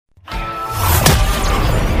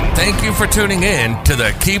Thank you for tuning in to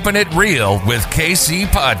the Keeping It Real with KC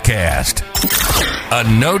podcast, a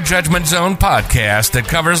no judgment zone podcast that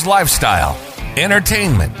covers lifestyle,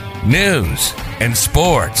 entertainment, news, and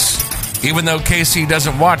sports. Even though KC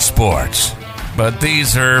doesn't watch sports, but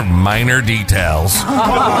these are minor details.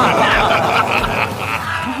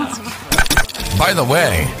 By the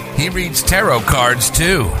way, he reads tarot cards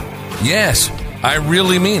too. Yes, I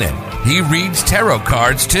really mean it. He reads tarot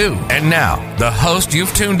cards too. And now, the host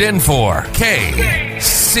you've tuned in for, KC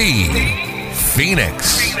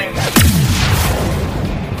Phoenix.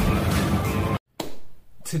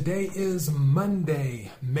 Today is Monday,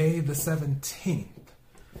 May the 17th,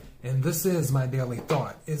 and this is my daily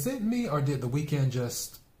thought. Is it me, or did the weekend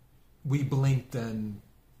we blinked and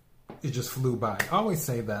it just flew by? I always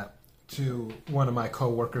say that to one of my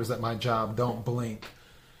coworkers at my job: don't blink,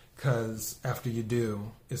 because after you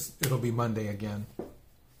do, it'll be Monday again.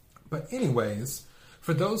 But anyways,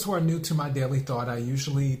 for those who are new to my daily thought, I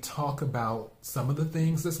usually talk about some of the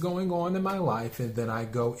things that's going on in my life, and then I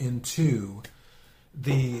go into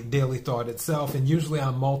the daily thought itself, and usually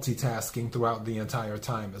I'm multitasking throughout the entire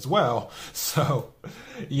time as well. So,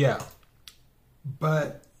 yeah.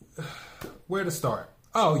 But where to start?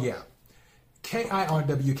 Oh, yeah.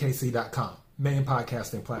 KIRWKC.com, main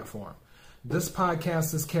podcasting platform. This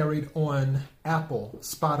podcast is carried on Apple,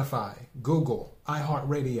 Spotify, Google,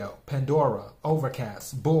 iHeartRadio, Pandora,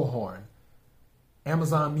 Overcast, Bullhorn,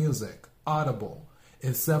 Amazon Music, Audible,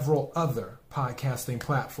 and several other podcasting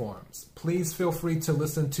platforms. Please feel free to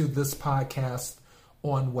listen to this podcast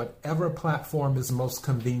on whatever platform is most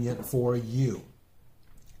convenient for you.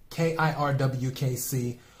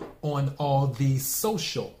 KIRWKC on all the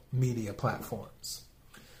social media platforms.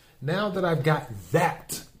 Now that I've got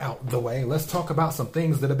that out the way, let's talk about some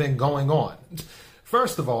things that have been going on.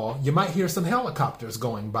 First of all, you might hear some helicopters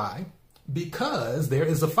going by because there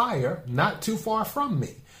is a fire not too far from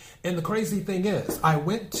me. And the crazy thing is, I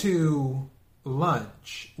went to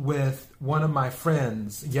lunch with one of my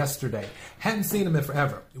friends yesterday. Hadn't seen him in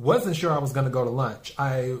forever. Wasn't sure I was going to go to lunch.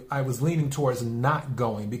 I was leaning towards not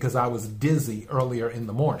going because I was dizzy earlier in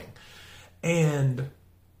the morning. And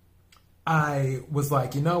I was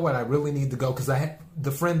like, you know what, I really need to go, because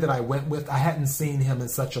the friend that I went with, I hadn't seen him in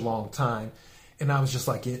such a long time. And I was just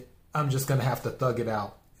like, I'm just going to have to thug it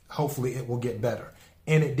out. Hopefully it will get better.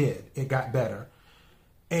 And it did. It got better.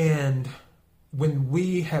 And when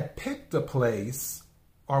we had picked a place,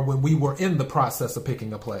 or when we were in the process of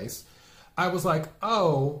picking a place, I was like,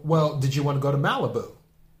 oh, well, did you want to go to Malibu?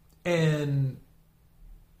 And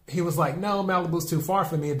he was like, no, Malibu's too far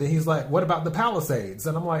for me. And then he's like, what about the Palisades?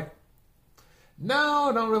 And I'm like, no,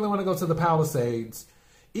 I don't really want to go to the Palisades.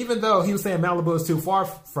 Even though he was saying Malibu is too far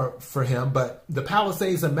for him, but the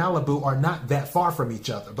Palisades and Malibu are not that far from each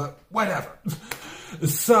other, but whatever.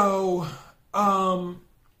 So,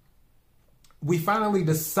 we finally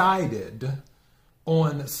decided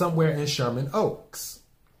on somewhere in Sherman Oaks.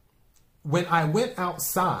 When I went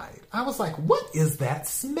outside, I was like, what is that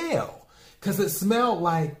smell? Because it smelled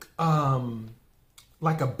like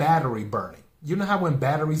a battery burning. You know how when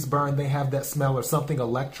batteries burn, they have that smell, or something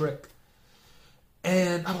electric?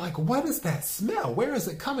 And I'm like, what is that smell? Where is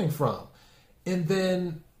it coming from? And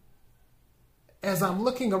then as I'm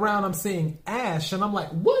looking around, I'm seeing ash, and I'm like,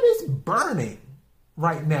 what is burning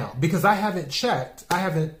right now? Because I haven't checked. I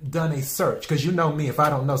haven't done a search, because you know me, if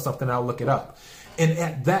I don't know something, I'll look it up. And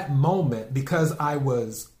at that moment, because I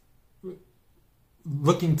was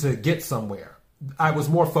looking to get somewhere, I was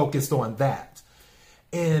more focused on that.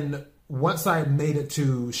 And once I made it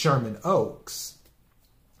to Sherman Oaks,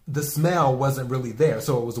 the smell wasn't really there,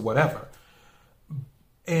 so it was whatever.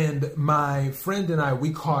 And my friend and I,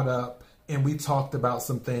 we caught up and we talked about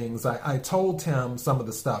some things. I told him some of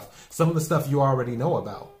the stuff you already know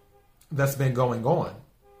about that's been going on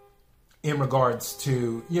in regards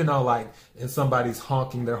to, you know, like, and somebody's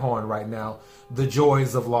honking their horn right now, the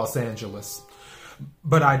joys of Los Angeles.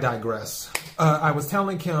 But I digress. I was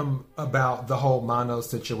telling him about the whole mono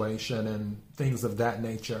situation and things of that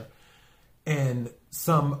nature, and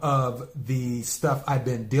some of the stuff I've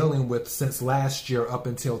been dealing with since last year up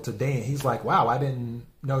until today. And he's like, wow, I didn't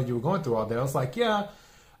know you were going through all that. I was like, yeah,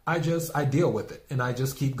 I deal with it and I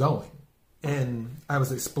just keep going. And I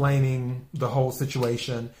was explaining the whole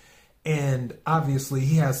situation, and obviously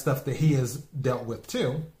he has stuff that he has dealt with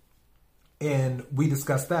too. And we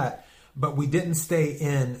discussed that. But we didn't stay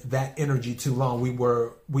in that energy too long. We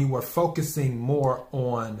were focusing more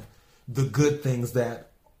on the good things that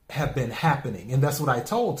have been happening. And that's what I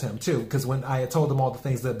told him too, because when I had told him all the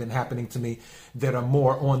things that have been happening to me that are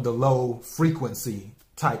more on the low frequency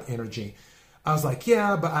type energy, I was like,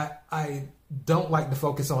 yeah, but I don't like to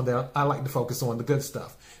focus on that. I like to focus on the good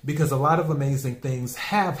stuff, because a lot of amazing things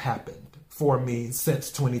have happened for me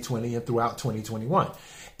since 2020 and throughout 2021.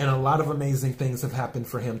 And a lot of amazing things have happened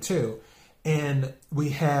for him too. And we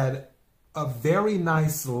had a very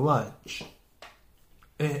nice lunch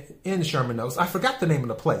in Sherman Oaks. I forgot the name of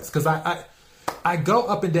the place, because I go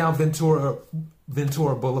up and down Ventura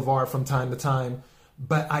Boulevard from time to time,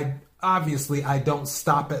 but I don't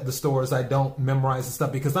stop at the stores. I don't memorize the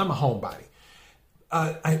stuff because I'm a homebody.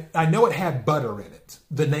 I know it had butter in it,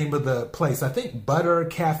 the name of the place. I think Butter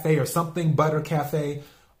Cafe or something, Butter Cafe,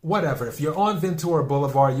 whatever. If you're on Ventura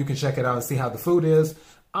Boulevard, you can check it out and see how the food is.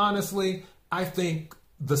 Honestly, I think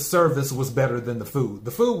the service was better than the food.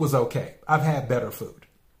 The food was okay. I've had better food,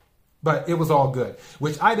 but it was all good,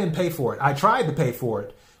 which I didn't pay for it. I tried to pay for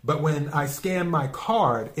it, but when I scanned my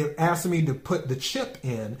card, it asked me to put the chip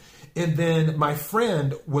in, and then my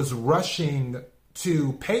friend was rushing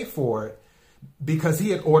to pay for it because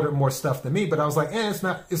he had ordered more stuff than me, but I was like,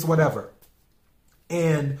 it's whatever.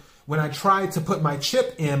 And when I tried to put my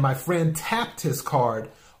chip in, my friend tapped his card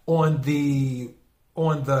on the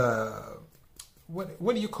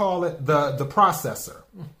what do you call it? The processor.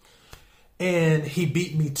 And he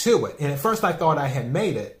beat me to it. And at first I thought I had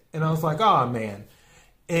made it, and I was like, oh man.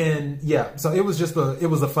 And yeah, so it was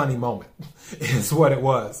a funny moment. Is what it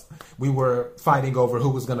was. We were fighting over who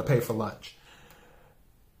was going to pay for lunch.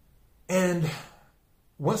 And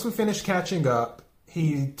once we finished catching up,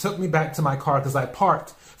 he took me back to my car because I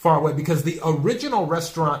parked far away, because the original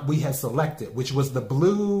restaurant we had selected, which was the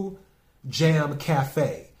Blue Jam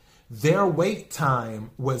Cafe, their wait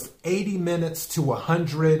time was 80 minutes to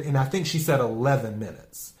 100, and I think she said 11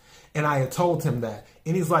 minutes. And I had told him that.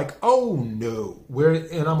 And he's like, oh no.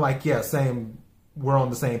 And I'm like, yeah, same. We're on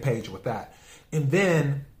the same page with that. And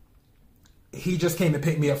then he just came and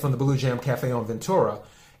picked me up from the Blue Jam Cafe on Ventura.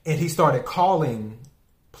 And he started calling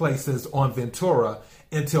places on Ventura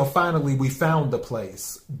until finally we found the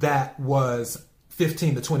place that was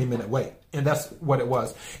 15 to 20 minute wait. And that's what it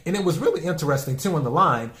was. And it was really interesting too in the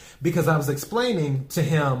line, because I was explaining to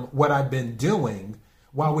him what I've been doing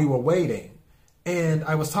while we were waiting. And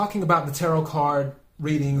I was talking about the tarot card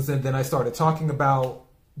readings, and then I started talking about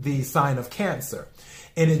the sign of Cancer.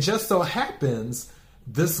 And it just so happens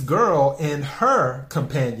this girl and her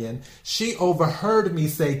companion, she overheard me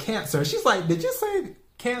say Cancer. She's like, did you say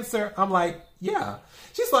Cancer? I'm like, yeah.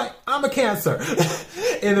 She's like, I'm a Cancer.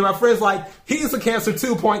 And then my friend's like, he's a Cancer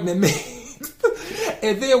too, pointing at me.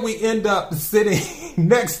 And then we end up sitting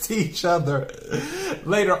next to each other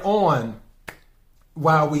later on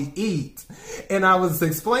while we eat. And I was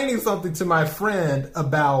explaining something to my friend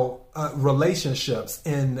about relationships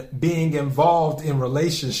and being involved in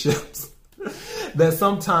relationships that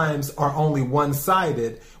sometimes are only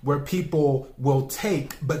one-sided, where people will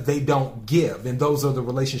take but they don't give, and those are the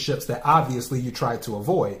relationships that obviously you try to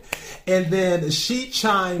avoid. And then she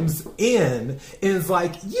chimes in and is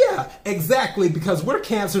like, yeah, exactly, because we're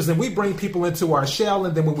Cancers and we bring people into our shell,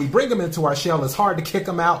 and then when we bring them into our shell, it's hard to kick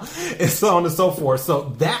them out, and so on and so forth.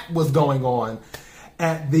 So that was going on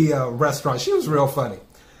at the restaurant. She was real funny.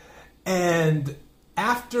 And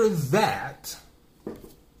after that,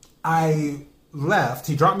 I left.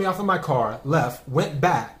 He dropped me off in my car, left, went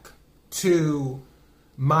back to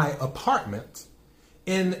my apartment.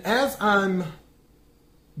 And as I'm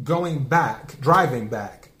driving back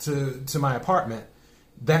to my apartment,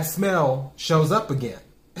 that smell shows up again.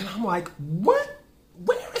 And I'm like, what?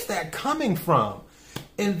 Where is that coming from?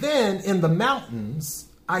 And then in the mountains,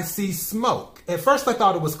 I see smoke. At first I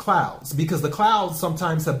thought it was clouds, because the clouds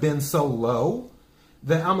sometimes have been so low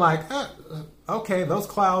that I'm like, okay, those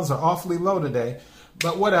clouds are awfully low today,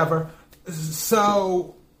 but whatever.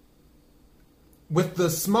 So with the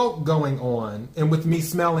smoke going on and with me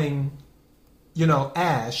smelling,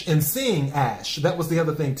 ash and seeing ash, that was the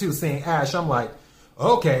other thing too, seeing ash, I'm like,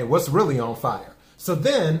 okay, what's really on fire? So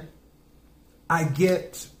then I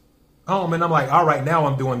get home and I'm like, all right, now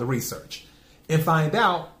I'm doing the research, and find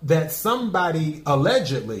out that somebody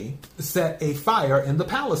allegedly set a fire in the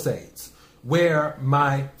Palisades, where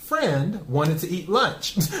my friend wanted to eat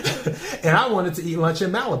lunch. And I wanted to eat lunch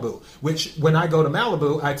in Malibu, which when I go to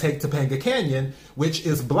Malibu, I take Topanga Canyon, which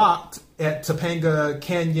is blocked at Topanga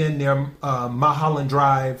Canyon near Mulholland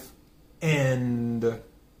Drive. And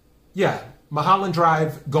yeah, Mulholland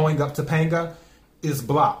Drive going up Topanga is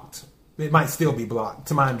blocked. It might still be blocked,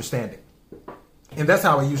 to my understanding. And that's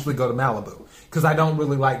how I usually go to Malibu, because I don't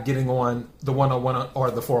really like getting on the 101 or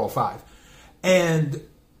the 405. And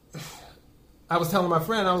I was telling my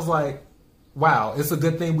friend, I was like, wow, it's a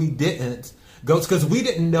good thing we didn't go, because we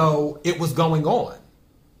didn't know it was going on.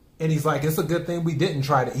 And he's like, it's a good thing we didn't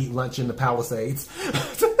try to eat lunch in the Palisades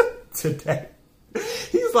today.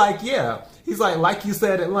 He's like, yeah. He's like you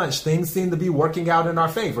said at lunch, things seem to be working out in our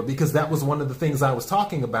favor, because that was one of the things I was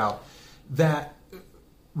talking about, that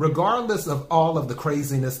regardless of all of the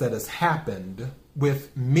craziness that has happened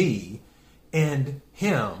with me and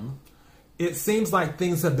him, it seems like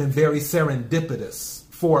things have been very serendipitous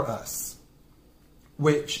for us,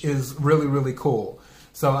 which is really, really cool.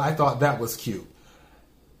 So I thought that was cute.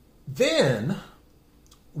 Then,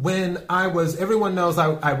 when everyone knows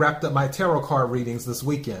I wrapped up my tarot card readings this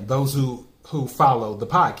weekend, those who follow the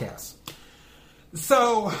podcast.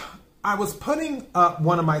 So I was putting up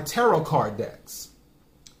one of my tarot card decks,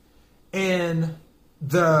 and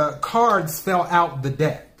the cards fell out the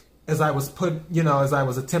deck as I was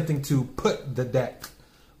attempting to put the deck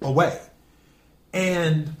away.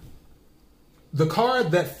 And the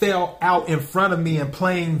card that fell out in front of me in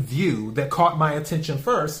plain view that caught my attention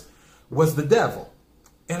first was the devil.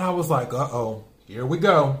 And I was like, uh-oh, here we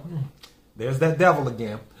go. There's that devil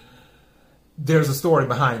again. There's a story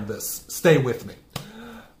behind this. Stay with me.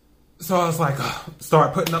 So I was like,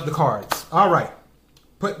 start putting up the cards. All right.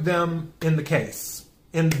 Put them in the case.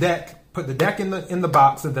 In the deck. Put the deck in the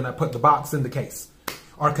box, and then I put the box in the case.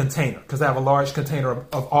 Or container. Because I have a large container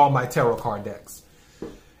of all my tarot card decks.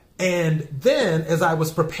 And then, as I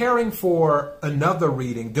was preparing for another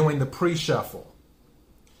reading, doing the pre-shuffle,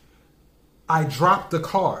 I dropped the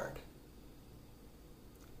card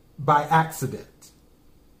by accident.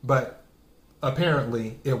 But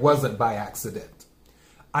apparently, it wasn't by accident.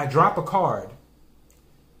 I drop a card,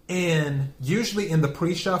 and usually in the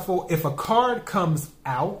pre-shuffle, if a card comes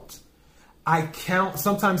out,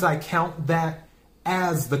 sometimes I count that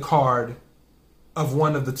as the card of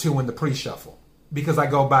one of the two in the pre-shuffle, because I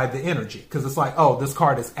go by the energy. Because it's like, oh, this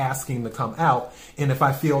card is asking to come out, and if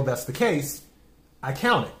I feel that's the case, I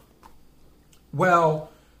count it. Well,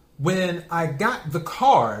 when I got the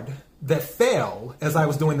card that fell as I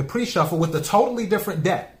was doing the pre-shuffle with a totally different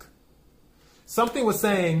deck, something was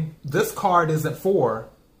saying, this card isn't for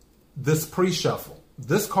this pre-shuffle.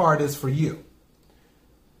 This card is for you.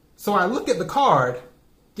 So I look at the card.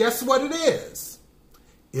 Guess what it is?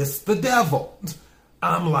 It's the devil.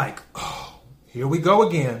 I'm like, oh, here we go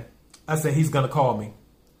again. I said, he's going to call me.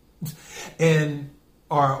 And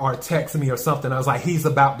or text me or something. I was like, he's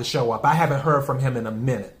about to show up. I haven't heard from him in a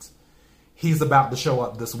minute. He's about to show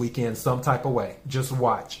up this weekend some type of way. Just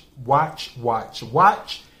watch. Watch, watch,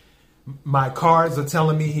 watch. My cards are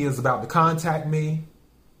telling me he is about to contact me.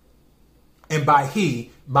 And by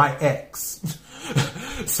he, my ex.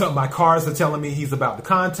 So my cards are telling me he's about to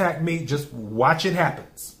contact me. Just watch it happen.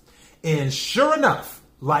 And sure enough,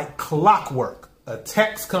 like clockwork, a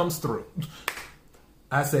text comes through.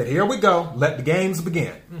 I said, here we go. Let the games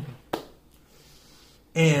begin.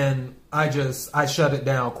 And I shut it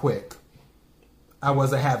down quick. I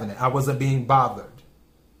wasn't having it. I wasn't being bothered.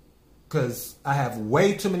 Because I have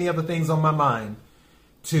way too many other things on my mind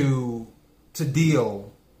to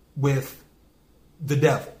deal with the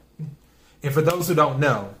devil. And for those who don't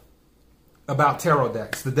know about tarot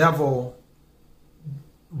decks, the devil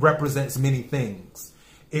represents many things.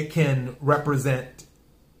 It can represent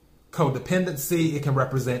codependency. It can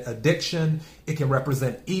represent addiction. It can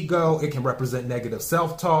represent ego. It can represent negative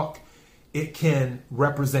self-talk. It can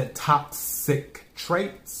represent toxic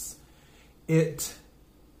traits. It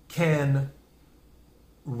can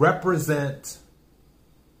represent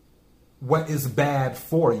what is bad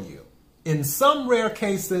for you. In some rare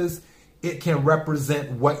cases, it can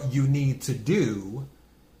represent what you need to do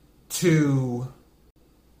to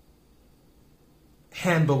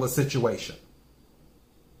handle a situation.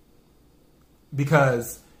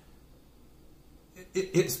 Because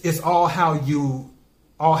it's all how you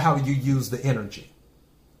use the energy.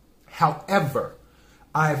 However,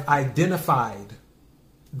 I've identified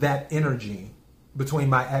that energy between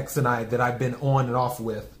my ex and I that I've been on and off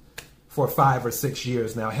with for 5 or 6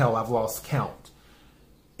 years now. Hell, I've lost count.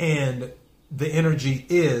 And the energy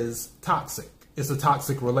is toxic. It's a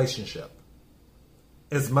toxic relationship.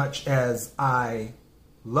 As much as I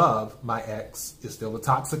love my ex, it's still a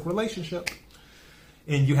toxic relationship.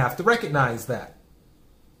 And you have to recognize that.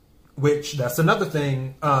 Which, that's another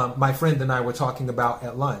thing my friend and I were talking about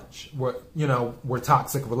at lunch. We're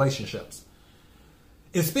toxic relationships.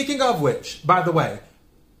 And speaking of which, by the way,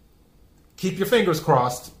 keep your fingers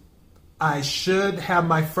crossed. I should have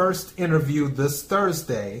my first interview this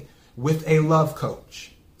Thursday with a love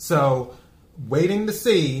coach. So, waiting to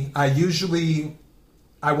see. I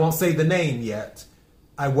won't say the name yet.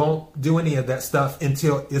 I won't do any of that stuff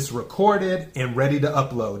until it's recorded and ready to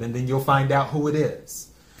upload. And then you'll find out who it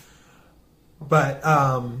is. But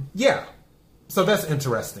yeah, so that's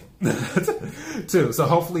interesting too. So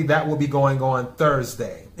hopefully that will be going on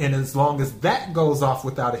Thursday. And as long as that goes off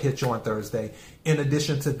without a hitch on Thursday, in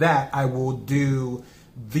addition to that, I will do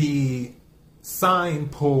the sign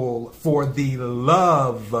pull for the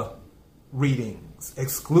love readings,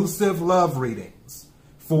 exclusive love readings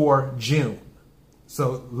for June.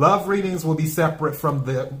 So love readings will be separate from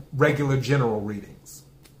the regular general readings.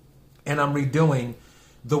 And I'm redoing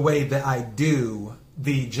the way that I do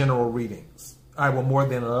the general readings. I will more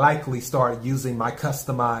than likely start using my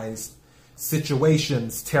customized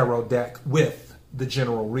situations tarot deck with the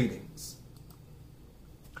general readings.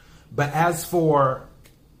 But as for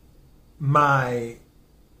my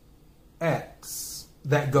X,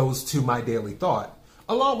 that goes to my daily thought,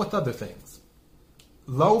 along with other things.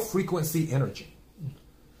 Low frequency energy.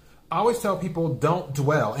 I always tell people don't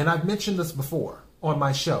dwell, and I've mentioned this before on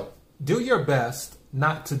my show. Do your best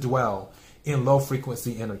not to dwell in low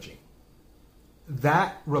frequency energy.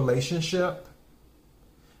 That relationship,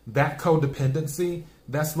 that codependency,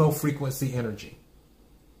 that's low frequency energy,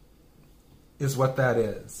 is what that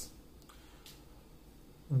is.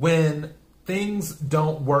 When things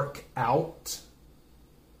don't work out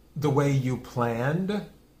the way you planned,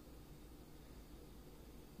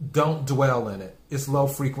 don't dwell in it. It's low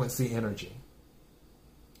frequency energy.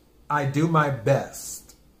 I do my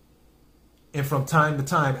best, and from time to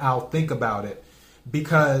time I'll think about it,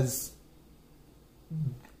 because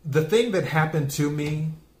the thing that happened to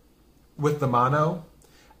me with the mono,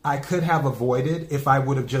 I could have avoided if I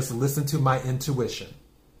would have just listened to my intuition.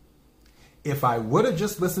 If I would have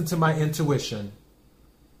just listened to my intuition,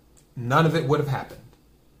 none of it would have happened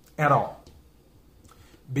at all.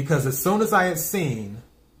 Because as soon as I had seen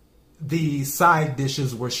the side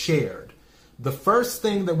dishes were shared, the first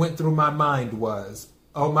thing that went through my mind was,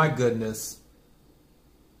 oh my goodness,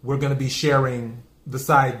 we're going to be sharing the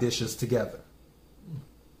side dishes together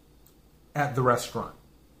at the restaurant.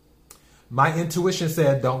 My intuition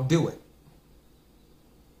said, don't do it.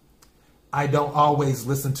 I don't always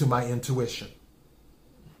listen to my intuition.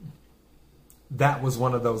 That was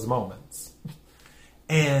one of those moments.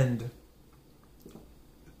 And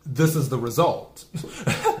this is the result.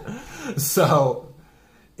 So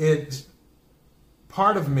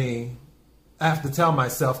part of me, I have to tell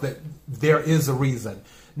myself that there is a reason.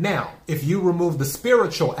 Now, if you remove the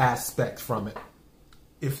spiritual aspect from it,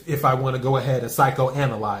 if I want to go ahead and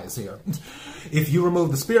psychoanalyze here, if you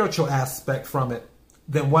remove the spiritual aspect from it,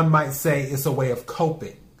 then one might say it's a way of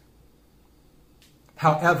coping.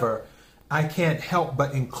 However, I can't help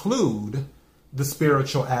but include the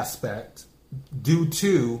spiritual aspect due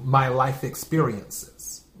to my life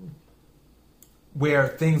experiences, where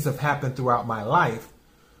things have happened throughout my life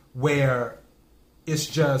where it's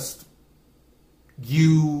just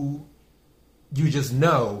you just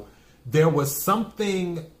know there was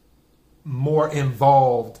something more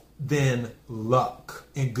involved than luck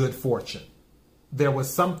and good fortune. There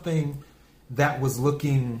was something that was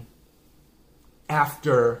looking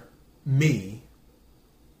after me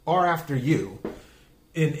or after you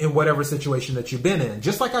in whatever situation that you've been in.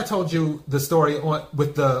 Just like I told you the story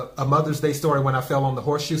with a Mother's Day story when I fell on the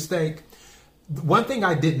horseshoe stake. One thing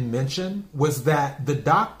I didn't mention was that the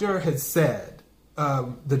doctor had said,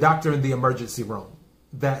 the doctor in the emergency room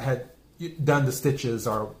that had done the stitches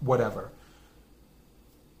or whatever,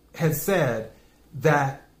 had said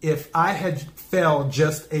that if I had fell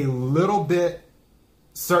just a little bit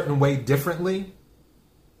certain way differently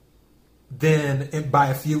than by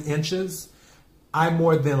a few inches, I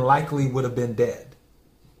more than likely would have been dead,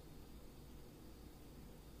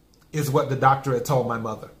 is what the doctor had told my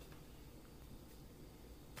mother.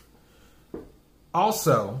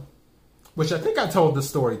 Also, which I think I told this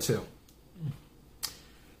story too,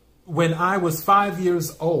 when I was 5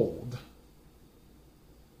 years old,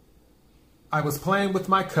 I was playing with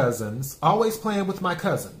my cousins, always playing with my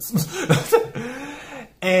cousins.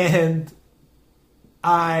 And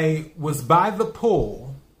I was by the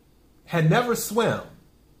pool, had never swam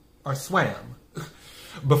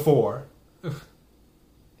before,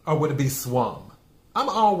 or would it be swum? I'm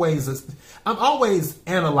always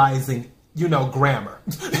analyzing, grammar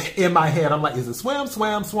in my head. I'm like, is it swam,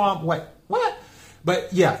 swam, swamp? Wait, what?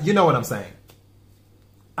 But yeah, you know what I'm saying.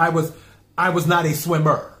 I was not a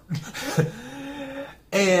swimmer.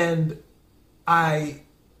 And I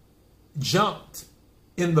jumped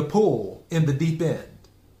in the pool in the deep end.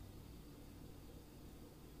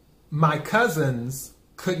 My cousins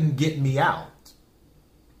couldn't get me out.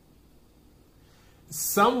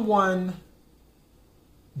 Someone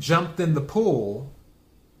jumped in the pool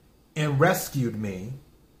and rescued me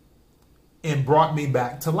and brought me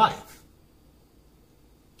back to life.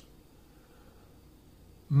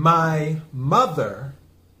 My mother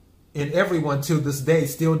and everyone to this day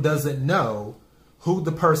still doesn't know who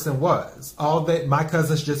the person was. All that my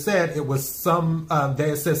cousins just said, it was they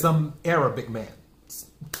had said some Arabic man.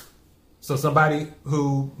 So somebody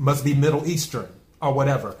who must be Middle Eastern or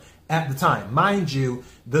whatever at the time. Mind you,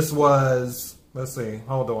 this was, let's see,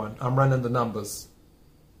 hold on. I'm running the numbers.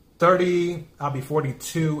 I'll be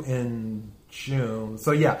 42 in June.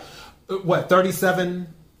 So yeah, 37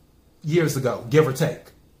 years ago, give or take.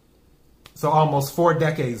 So almost 4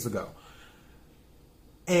 decades ago.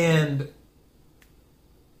 And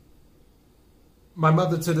my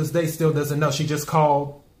mother to this day still doesn't know. She just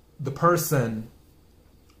called the person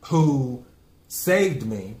who saved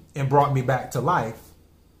me and brought me back to life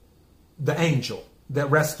the angel that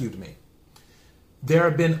rescued me. There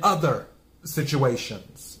have been other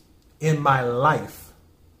situations in my life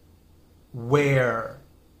where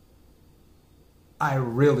I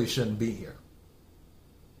really shouldn't be here.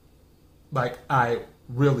 Like, I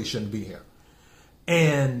really shouldn't be here.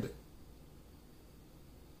 And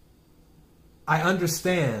I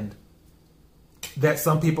understand that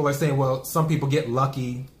some people are saying, well, some people get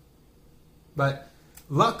lucky, but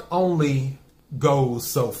luck only goes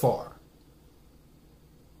so far.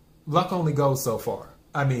 Luck only goes so far.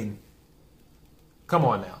 I mean, come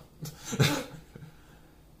on now.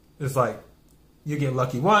 It's like, you get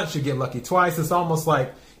lucky once, you get lucky twice. It's almost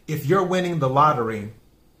like if you're winning the lottery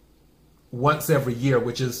once every year,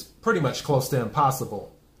 which is pretty much close to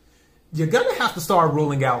impossible, you're going to have to start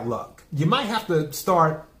ruling out luck. You might have to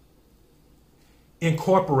start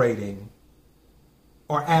incorporating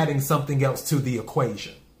or adding something else to the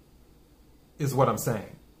equation, is what I'm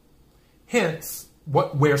saying. Hence,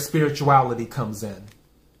 where spirituality comes in.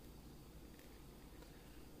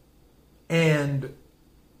 And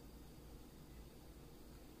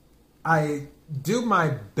I do my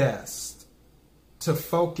best to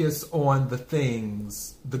focus on the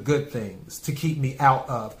things, the good things, to keep me out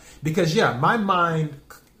of. Because, yeah, my mind,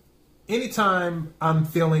 anytime I'm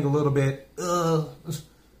feeling a little bit, or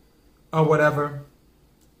whatever,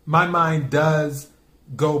 my mind does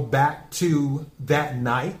go back to that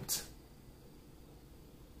night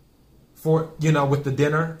for, with the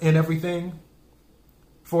dinner and everything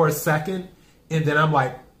for a second. And then I'm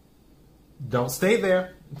like, don't stay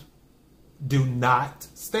there. Do not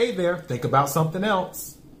stay there. Think about something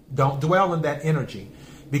else. Don't dwell in that energy.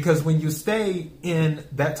 Because when you stay in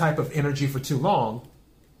that type of energy for too long,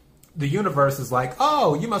 the universe is like,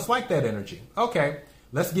 oh, you must like that energy. Okay,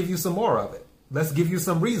 let's give you some more of it. Let's give you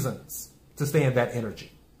some reasons to stay in that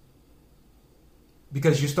energy.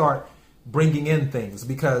 Because you start bringing in things,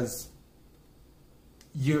 because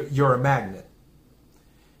you're a magnet.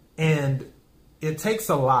 And it takes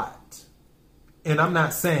a lot. And I'm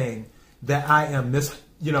not saying that I am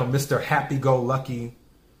Mr. Happy-go-lucky,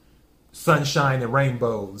 sunshine and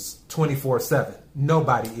rainbows 24/7.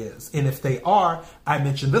 Nobody is. And if they are, I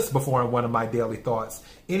mentioned this before in one of my daily thoughts,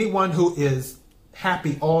 anyone who is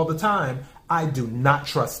happy all the time, I do not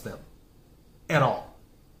trust them at all.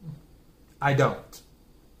 I don't.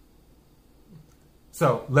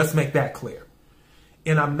 So let's make that clear.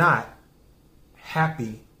 And I'm not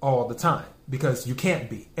happy all the time, because you can't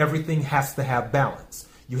be. Everything has to have balance.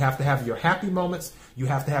 You have to have your happy moments. You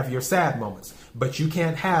have to have your sad moments. But you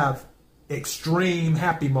can't have extreme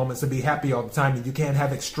happy moments and be happy all the time. And you can't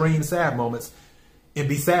have extreme sad moments and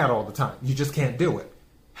be sad all the time. You just can't do it.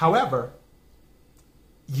 However,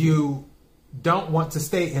 you don't want to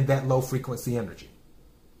stay in that low frequency energy.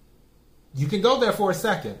 You can go there for a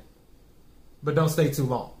second, but don't stay too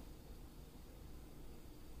long.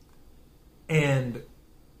 And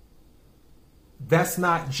that's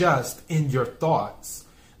not just in your thoughts.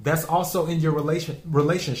 That's also in your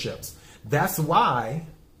relationships. That's why,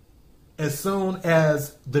 as soon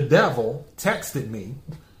as the devil texted me,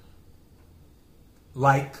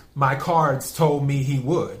 like my cards told me he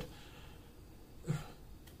would,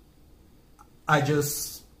 I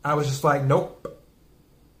was just like, nope,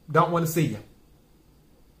 don't want to see you.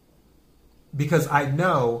 Because I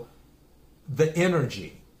know the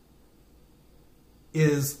energy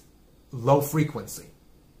is low frequency.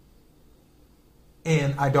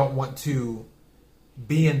 And I don't want to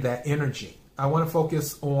be in that energy. I want to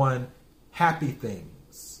focus on happy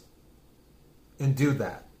things and do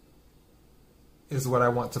that is what I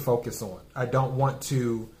want to focus on. I don't want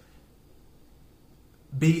to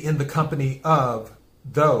be in the company of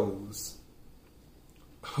those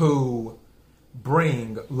who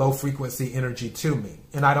bring low frequency energy to me.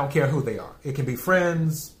 And I don't care who they are. It can be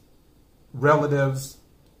friends, relatives,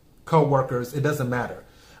 co-workers. It doesn't matter.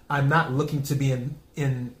 I'm not looking to be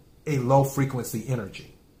in a low frequency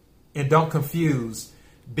energy. And don't confuse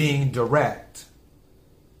being direct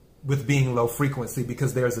with being low frequency,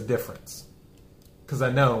 because there's a difference. Because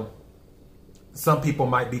I know some people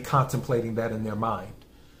might be contemplating that in their mind.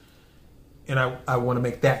 And I want to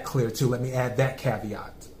make that clear too. Let me add that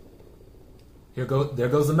caveat. There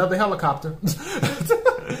goes another helicopter.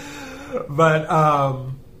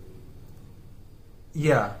 But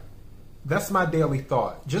yeah, that's my daily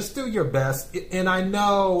thought. Just do your best. And I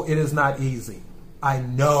know it is not easy. I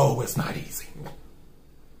know it's not easy.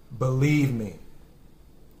 Believe me.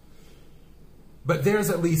 But there's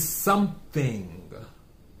at least something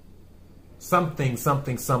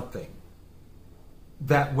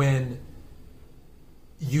that when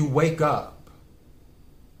you wake up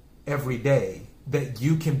every day, that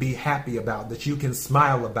you can be happy about, that you can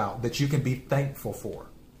smile about, that you can be thankful for.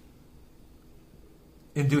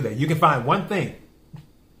 And do that. You can find one thing.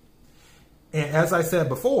 And as I said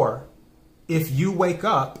before, if you wake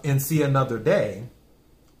up and see another day,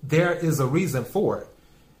 there is a reason for it.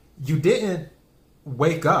 You didn't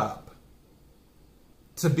wake up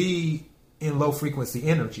to be in low frequency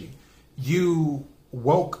energy. You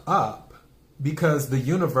woke up because the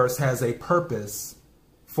universe has a purpose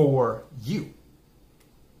for you.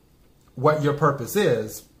 What your purpose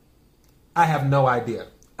is, I have no idea.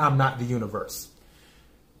 I'm not the universe.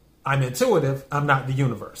 I'm intuitive. I'm not the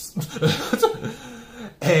universe.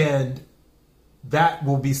 And that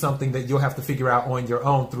will be something that you'll have to figure out on your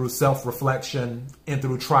own through self-reflection and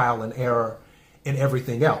through trial and error and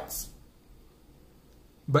everything else.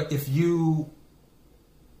 But if you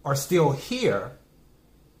are still here,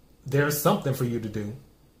 there's something for you to do.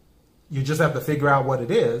 You just have to figure out what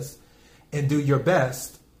it is and do your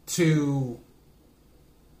best to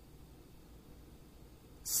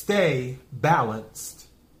stay balanced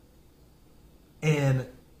and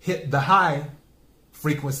hit the high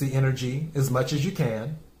frequency energy as much as you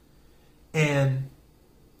can and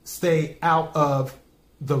stay out of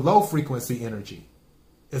the low frequency energy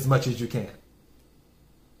as much as you can.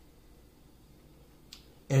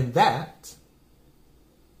 And that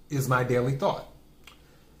is my daily thought.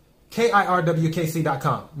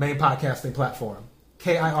 KIRWKC.com, main podcasting platform.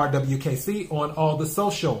 KIRWKC on all the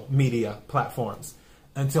social media platforms.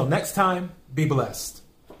 Until next time, be blessed.